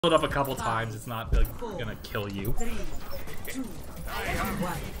it up a couple times, it's not like, gonna kill you. 3, 2,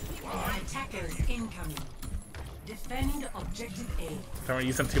 1. Attackers incoming. Defend objective A. Don't want to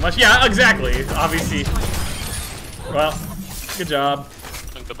use them too much. Yeah, exactly. Obviously. Well, good job.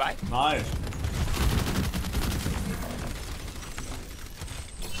 And goodbye. Nice.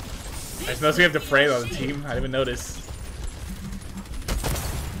 I just noticed we have Defray on the team. I didn't even notice.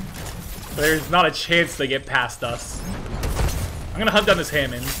 There's not a chance they get past us. I'm gonna hunt down this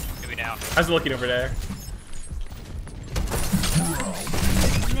Hammond. Maybe now. How's it looking over there?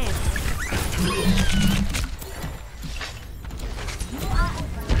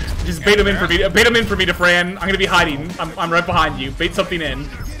 Just bait him in for me. Bait him in for me, Defran. I'm gonna be hiding. I'm right behind you. Bait something in.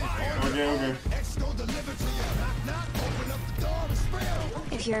 Okay.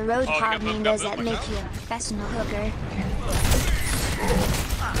 If you're a Roadhog meme, does that make you a professional hooker?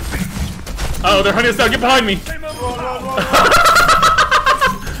 Oh, they're hunting us down. Get behind me.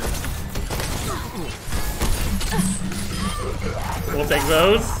 We'll take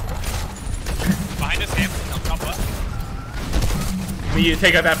those. Behind us, Hammond. On top left. We need to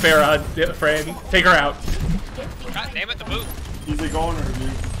take out that Farah, friend. Take her out. God damn it, the boot. He's a goner, dude.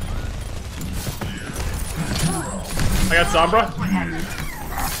 I got Sombra.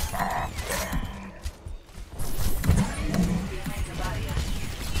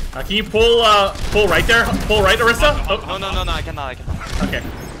 Can you pull right there? Pull right, Orisa? Oh. No, I cannot. Okay.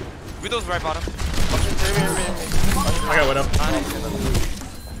 Widow's right bottom. I got Widow.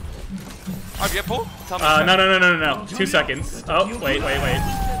 Oh, do you get pull? No. 2 seconds. Oh, wait.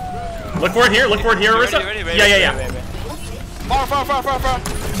 Look for it here, Orisa. Ready. Yeah. Far. Far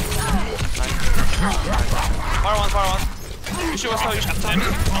one. You should us how you should.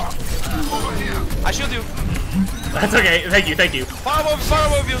 I shield you. That's okay. Thank you. Far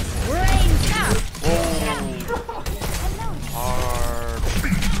above you.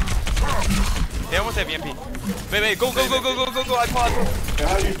 They almost have EMP. Wait, go. I call.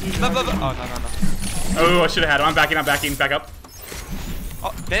 Left. Oh, no. Oh, I should have had him. I'm backing. Back up.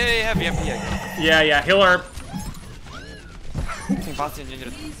 Oh, they have EMP again. Yeah. Heal her.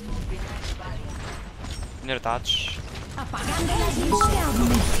 Need a touch.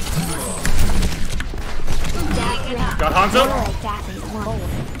 Got Hanzo.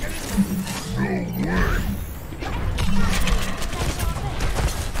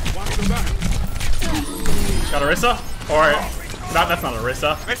 Got Orisa? Or that's not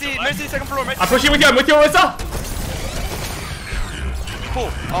Orisa. Mercy, second floor. Mercy. I'm pushing with you. I'm with you, Orisa. Pull.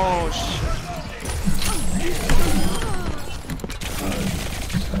 Oh shit.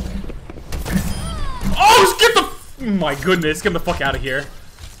 Oh, get the. My goodness, get the fuck out of here.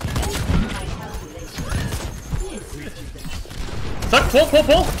 Suck, pull.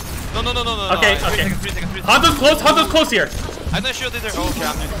 No. Okay. 3 seconds. Hanzo's close here. I know shield is there. Oh, okay,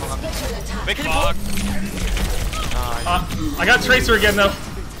 I'm doing it. Wait, can you pull? I got Tracer again though.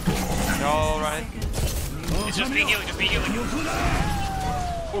 Alright. It's just me healing.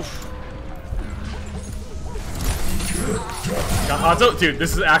 Oof. Got Hanzo. Dude,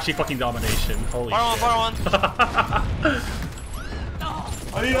 this is actually fucking domination. Holy shit. Far one.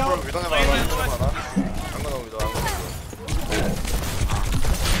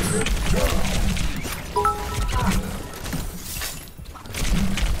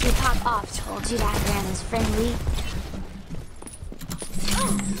 You pop off told you that man is friendly.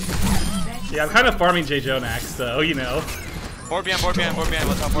 Yeah, I'm kind of farming J. Jonax, so you know. Board behind. What's up,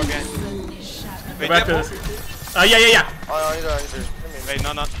 board behind? Go back to this. Yeah. Wait,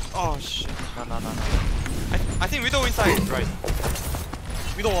 no. Oh shit. No. I think Widow inside, right?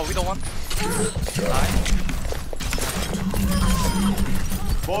 Widow one.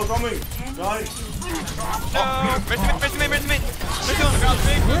 Ball coming. Nice. Mercy me.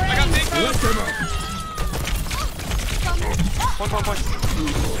 I got big. Point.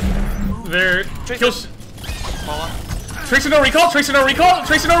 There. Kills. Small one. Tracer no recall. Tracer's.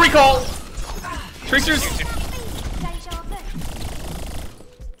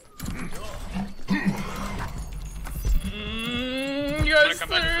 You guys are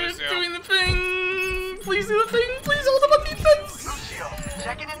doing the thing. Please do the thing. Please hold up on defense.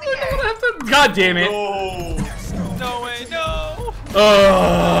 God damn it. No way, no.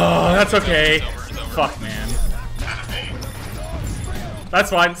 Oh, that's okay. Fuck, man. That's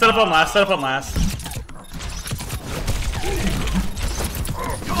fine. Set up on last.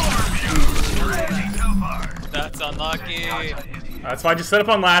 That's unlucky. That's fine. Just set up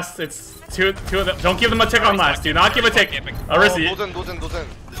on last. It's two of them. Don't give them a tick on last. Do not give a tick. Arisi.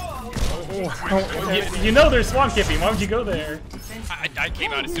 You know they're swan camping. Why would you go there? I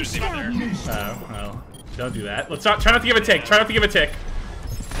came out as soon as they were there. Oh, well. Don't do that. Let's not. Try not to give a tick.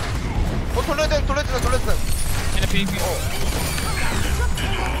 돌려야 돼. In a peek.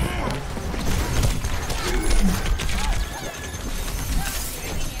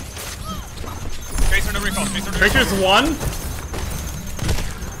 Tracer no recall. Tracer's one.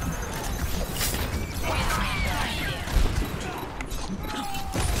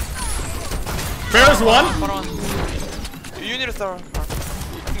 Pharaoh's one. Hold on. You need to start.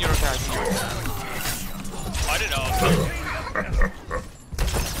 You're okay. I don't know.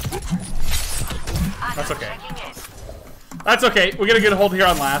 That's okay. That's okay. We get a good hold here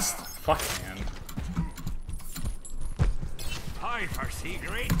on last. Fuck, man. I foresee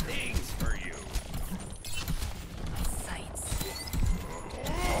great things for you.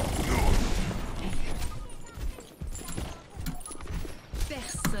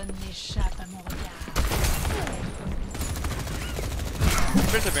 Personne n'échappe à mon regard.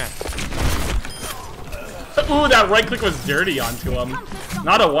 Ooh, that right click was dirty onto him.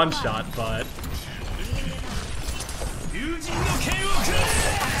 Not a one shot, but.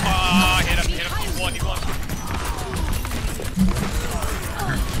 Ah, hit him. He won.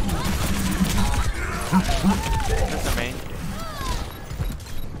 That's the main.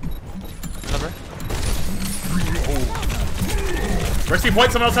 Number. Mercy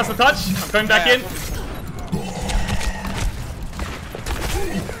point, someone else has to touch. I'm coming back in.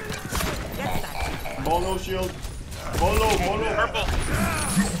 Bolo shield. Bolo. Purple.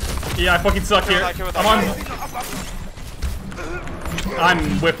 Yeah, I fucking suck here.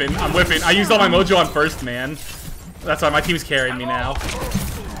 I'm whipping. I used all my mojo on first, man. That's why my team's carrying me now.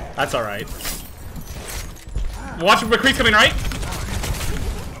 That's alright. Watch McCree's coming right.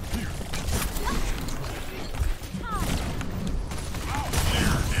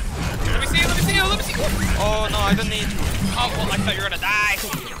 Let me see. Oh no, I don't need. Oh, well, I thought you were gonna die.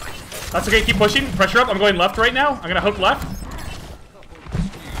 That's okay, keep pushing. Pressure up. I'm going left right now. I'm gonna hook left.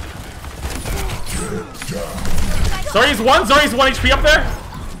 Zori's one HP up there.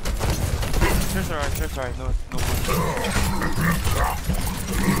 Just alright. No.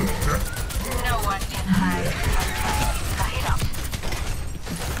 No one can hide.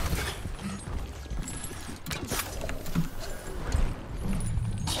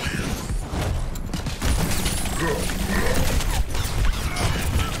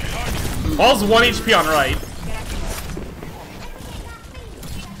 Ball's 1 HP on right.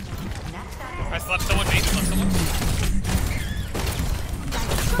 I slept someone, mate.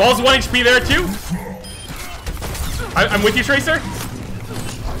 Ball's 1 HP there too. I'm with you, Tracer.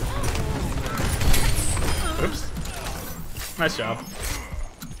 Oops. Nice job.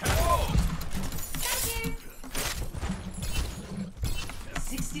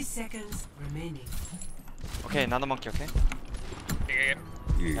 Seconds remaining. Okay, another monkey. Okay.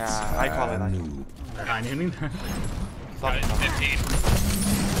 Yeah, I call it. High nooning. got it. 15.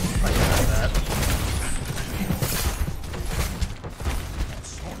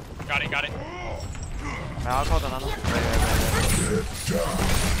 Got it. I'll call another. Wait.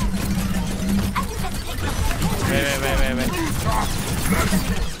 Hey,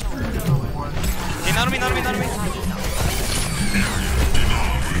 not me.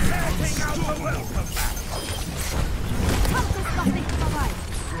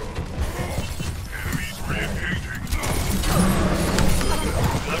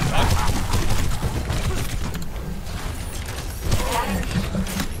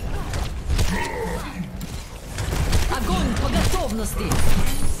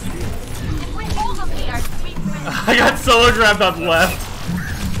 I got solo grabbed on left.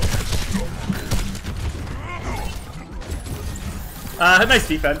 Nice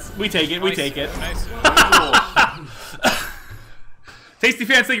defense. We take it. Nice. Tasty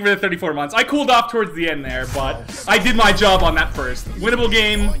fans, thank you for the 34 months. I cooled off towards the end there, but I did my job on that first. Winnable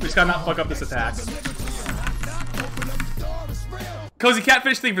game. Just gotta not fuck up this attack. Cozy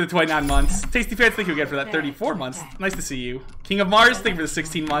Catfish, thank you for the 29 months. Tasty fans, thank you again for that 34 months. Nice to see you. King of Mars, thank you for the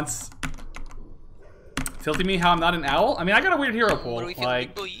 16 months. Tilting me how I'm not an owl? I mean, I got a weird hero pool.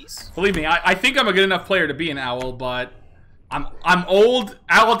 Like, believe me, I think I'm a good enough player to be an owl, but I'm old.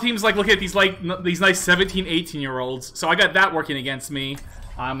 Owl teams like looking at these nice 17, 18-year-olds. So I got that working against me.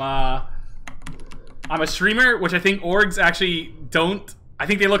 I'm a streamer, which I think orgs actually don't. I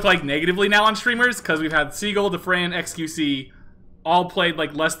think they look like negatively now on streamers because we've had Seagull, DeFran, XQC all played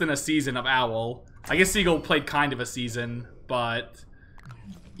like less than a season of Owl. I guess Seagull played kind of a season, but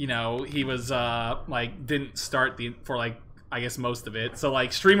you know, he was like didn't start for like I guess most of it. So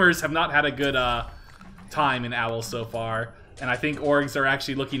like streamers have not had a good time in Owl so far, and I think orgs are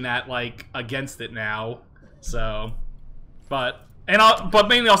actually looking at like against it now. So, but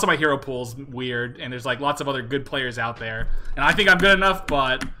mainly also my hero pool's weird, and there's like lots of other good players out there, and I think I'm good enough,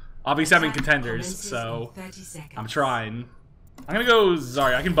 but Obviously, I'm in contenders, so I'm trying. I'm gonna go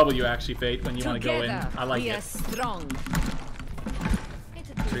Zarya. I can bubble you actually, Fate, when you want to go in. I like it.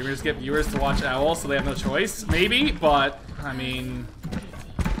 Streamers get viewers to watch Owl, so they have no choice. Maybe, but I mean,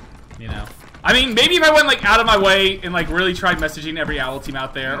 you know. I mean, maybe if I went like out of my way and like really tried messaging every Owl team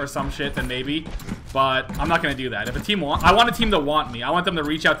out there or some shit, then maybe. But I'm not gonna do that. If a team I want a team to want me. I want them to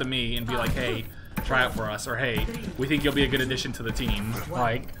reach out to me and be like, hey, try out for us, or hey, we think you'll be a good addition to the team.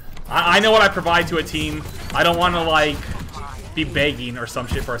 Like, I know what I provide to a team. I don't want to like be begging or some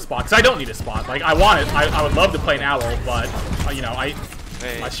shit for a spot, because I don't need a spot. Like, I want it. I would love to play an Owl, but you know, my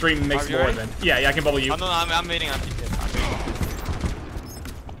stream makes more than. Yeah, I can bubble you. I'm waiting.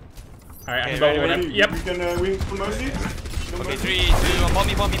 Alright, I can bubble whenever. Yep. We can win for Mercy. Okay, 3, 2, 1, bomb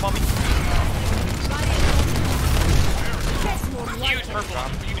me. Huge purple.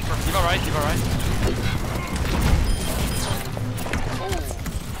 Huge purple. Keep alright.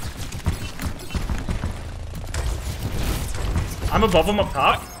 I'm above him up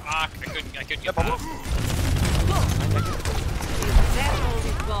top. Fuck, I couldn't get bubble.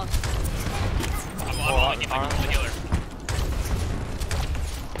 past. I'm all in the healer.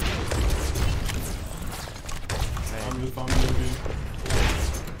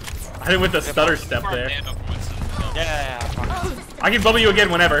 I didn't with the stutter step there. Yeah. I can bubble you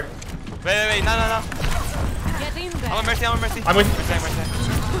again whenever. Wait, no. I'm on Mercy. I'm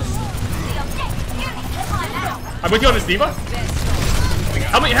with you on this diva.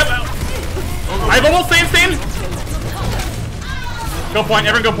 Help me, I have almost stand. Go point,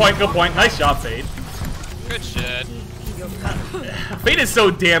 everyone go point. Nice job, Fade. Good shit. Fade is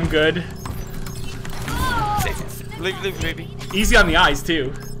so damn good. Leave, baby. Easy on the eyes,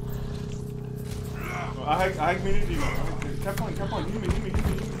 too. I hack community. Cap point. Give me.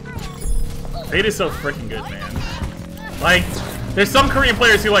 Fade is so freaking good, man. Like, there's some Korean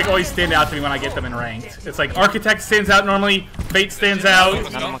players who like always stand out to me when I get them in ranked. It's like Architect stands out normally, Fate stands out.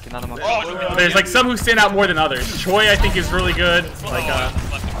 There's like some who stand out more than others. Choi I think is really good. Like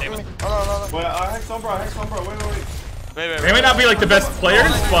Well, I hack Sombra. Wait. they may not be like the best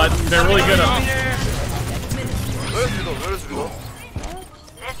players, but they're really good at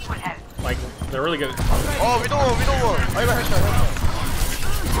like they're really good. Oh, we don't. I have a headshot.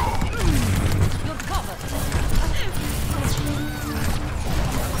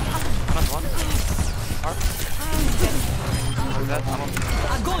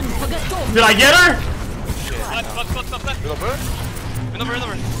 Did I get her? Left.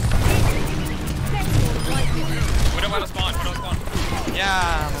 Winnover. We don't want to spawn.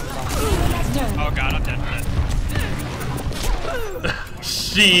 Yeah. Oh god, I'm dead.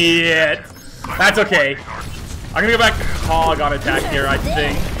 Shit. That's okay. I'm gonna go back hog on attack here, I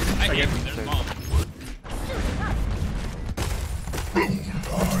think. There's mom.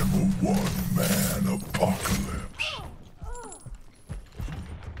 I'm a one-man apocalypse.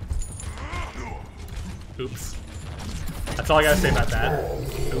 Oops. That's all I gotta say about that.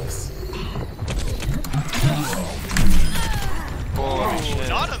 Oops. Holy shit.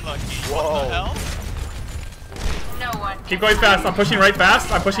 Not unlucky. Whoa. What the hell? No one. Keep going fast. I'm pushing right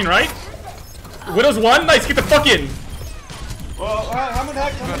fast. I'm pushing right. Widow's one. Nice. Get the fuck in. Well, Hammond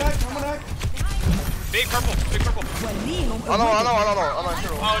hack. Big purple. I know.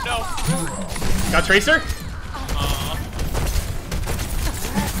 Oh no. Got Tracer.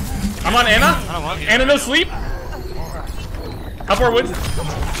 I'm on Anna. Anna no sleep. Help her Wood. No,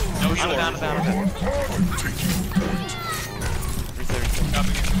 down.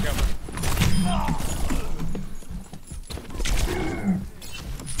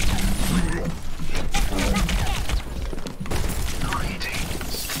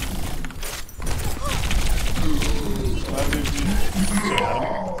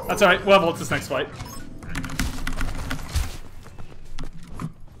 That's alright. We'll have ult this next fight.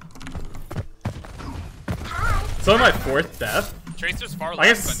 It's only my 4th death. Tracer's far I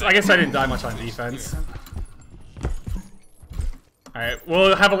left. guess I didn't die much on defense. Alright,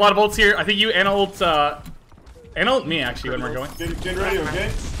 we'll have a lot of ults here. I think you Anna ult me actually when we're going. Get ready,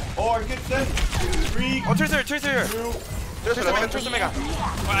 okay? Oh, I get sent. 3. Oh, Tracer here. 2. Tracer mega.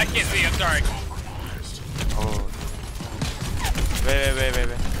 Well, I can't see. I'm sorry. Oh. Wait.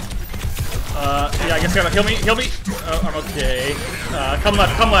 Yeah, I guess you gotta heal me. Oh, I'm okay. Come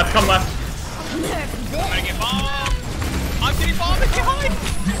left. I'm gonna get bombed. I'm getting bombed behind.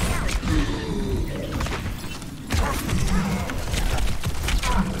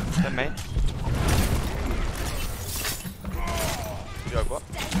 That mate. You have what?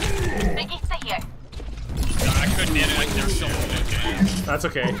 I couldn't hit it. Like, there's so much. That's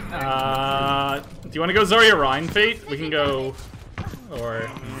okay. Do you want to go Zarya Rhine Fate? We can go. Or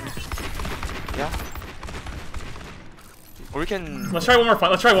Yeah. Or we can. let's try one more fight.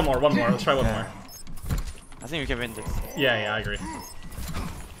 Let's try one more. Let's try one more. I think we can win this. Yeah, I agree.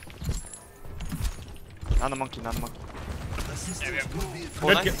 Not a monkey, not a monkey. Yeah, we have Oh,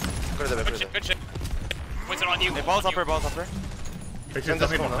 Good. nice. good shit, good shit. What's it on you? Hey, balls upper, balls upper. Picture Send us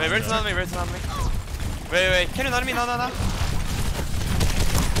something. one, Wait, where's not me? Where's not me? Wait. Can you not me? No. Nice,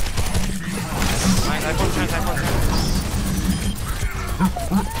 I got chance.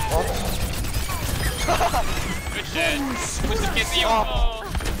 Good shit. What's the kid me? Oh.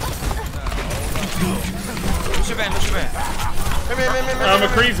 Lucio ban.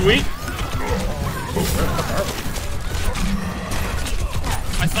 McCree's weak.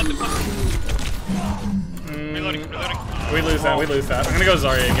 I slept the Reloading. We lose that. I'm gonna go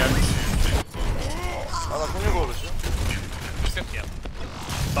Zarya again. can you go, Lucio? Yeah.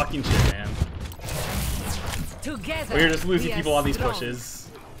 Fucking shit, man. Together, We're just losing we are people on these strong. pushes.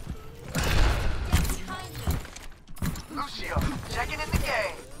 Lucio, checking in the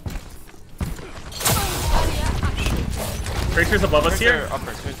game. Tracer's above us here.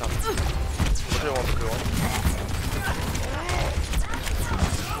 Upper, Tracer's upper. Lucio one.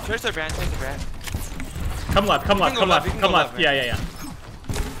 Tracer brand. Come left. can go left, we can go left, man. Yeah.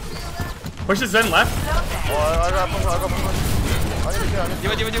 Push the Zen left. I got push. I need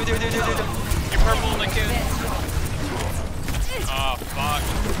to Diva. You're purple like it. Oh, fuck.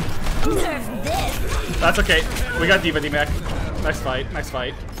 That's okay. We got D.Va D-Mac. Nice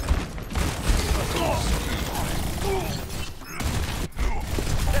fight.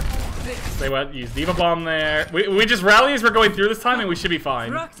 They went use D.Va bomb there. We just rally as we're going through this time and we should be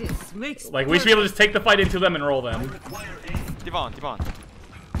fine. Practice makes Like we should be able to just take the fight into them and roll them. Diva. Diva.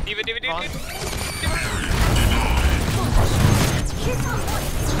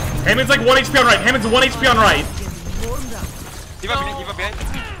 Hammond's like 1 HP on right. Hammond's 1 HP on right. Diva behind.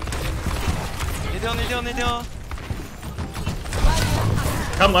 Need.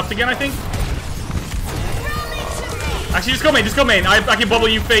 Come left again, I think. Actually, just go main. I can bubble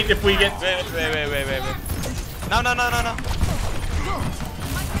you fate if we get. Wait. No.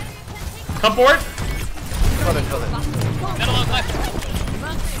 Come forward. Kill it. Middle on left.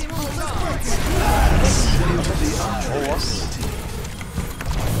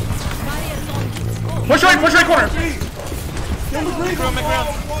 Push right corner. Make room.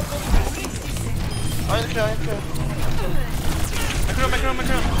 I need to kill. Make room.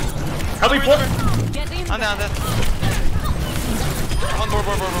 Help me pull. I'm down. On board.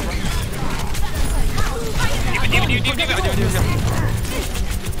 Diva.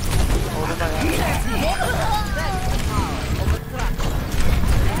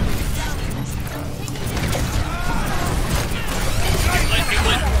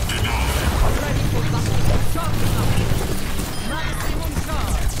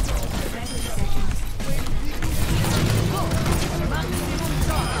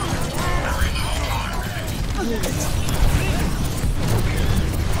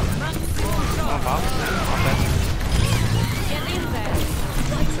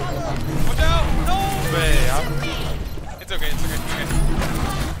 It's okay.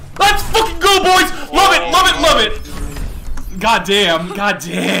 Let's fucking go, boys! Love it! God damn.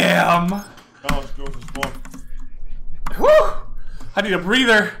 Now let's go to spawn. Whew! I need a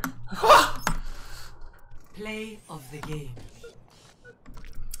breather. Play of the game.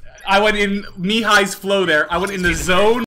 I went in Mihai's flow there. I went in the zone.